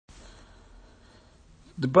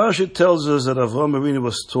The Parsha tells us that Avraham Avinu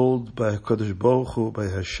was told by HaKadosh Baruch Hu, by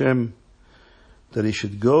Hashem, that he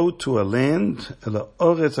should go to a land, to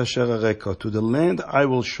the land I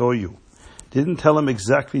will show you. Didn't tell him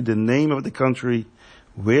exactly the name of the country,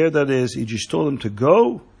 where that is. He just told him to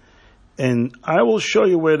go, and I will show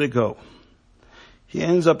you where to go. He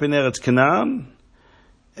ends up in Eretz Canaan,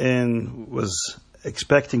 and was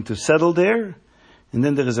expecting to settle there, and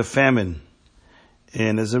then there is a famine.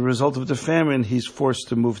 And as a result of the famine, he's forced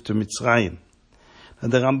to move to Mitzrayim.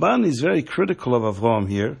 And the Ramban is very critical of Avraham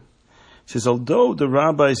here. He says, although the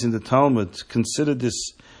rabbis in the Talmud consider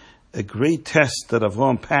this a great test that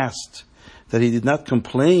Avraham passed, that he did not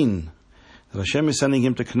complain that Hashem is sending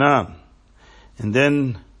him to Canaan, and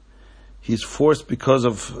then he's forced because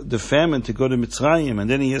of the famine to go to Mitzrayim, and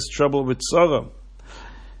then he has trouble with Sarah.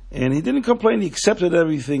 And he didn't complain, he accepted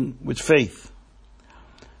everything with faith.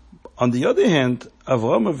 On the other hand,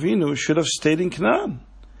 Avraham Avinu should have stayed in Canaan.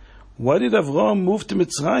 Why did Avraham move to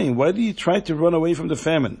Mitzrayim? Why did he try to run away from the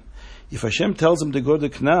famine? If Hashem tells him to go to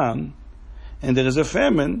Canaan, and there is a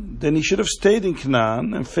famine, then he should have stayed in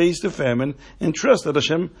Canaan and faced the famine and trust that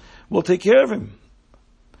Hashem will take care of him.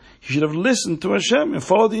 He should have listened to Hashem and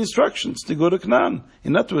followed the instructions to go to Canaan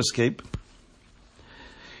and not to escape.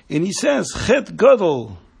 And he says, Chet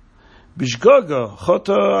Gadol Bishgaga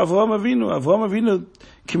Chota Avraham Avinu. Avraham Avinu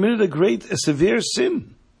committed a severe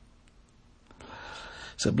sin.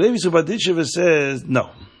 So Levi Subaditchev says,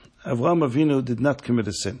 no, Avraham Avinu did not commit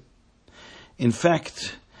a sin. In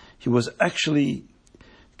fact, he was actually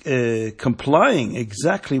complying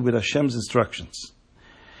exactly with Hashem's instructions.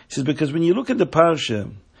 He says, because when you look at the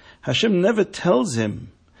Parsha, Hashem never tells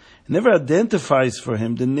him, never identifies for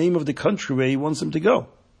him the name of the country where he wants him to go.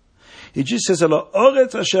 He just says, the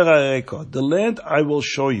land I will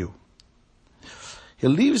show you. He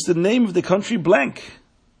leaves the name of the country blank.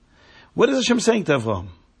 What is Hashem saying to Avraham?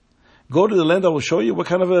 Go to the land I will show you? What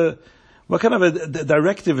kind of a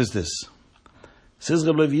directive is this? Says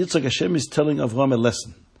Rabbi Levi Yitzchak, Hashem is telling Avraham a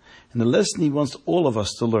lesson. And the lesson he wants all of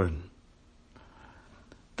us to learn.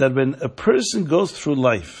 That when a person goes through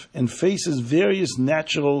life and faces various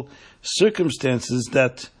natural circumstances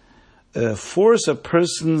that force a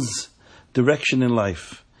person's direction in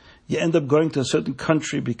life, you end up going to a certain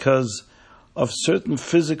country because of certain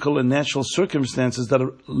physical and natural circumstances that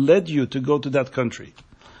led you to go to that country.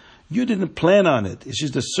 You didn't plan on it. It's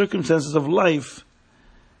just the circumstances of life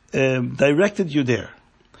directed you there.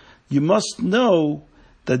 You must know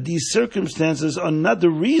that these circumstances are not the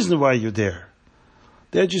reason why you're there.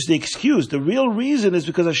 They're just the excuse. The real reason is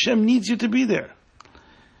because Hashem needs you to be there.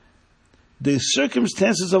 The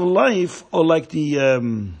circumstances of life are like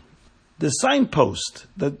the signpost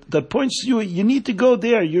that points you need to go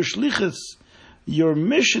there. Your shlichus, your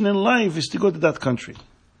mission in life is to go to that country.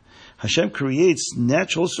 Hashem creates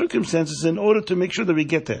natural circumstances in order to make sure that we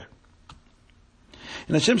get there.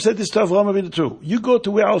 And Hashem said this to Avraham Avinu too. You go to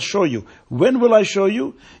where I'll show you. When will I show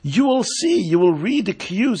you? You will see. You will read the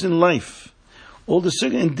cues in life.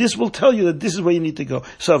 And this will tell you that this is where you need to go.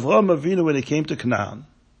 So Avraham Avinu, when he came to Canaan,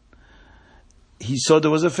 he saw there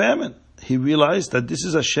was a famine. He realized that this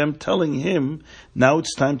is Hashem telling him, now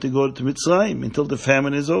it's time to go to Mitzrayim until the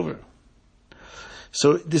famine is over.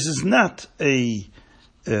 So this is not a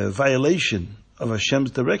violation of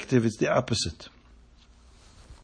Hashem's directive, it's the opposite.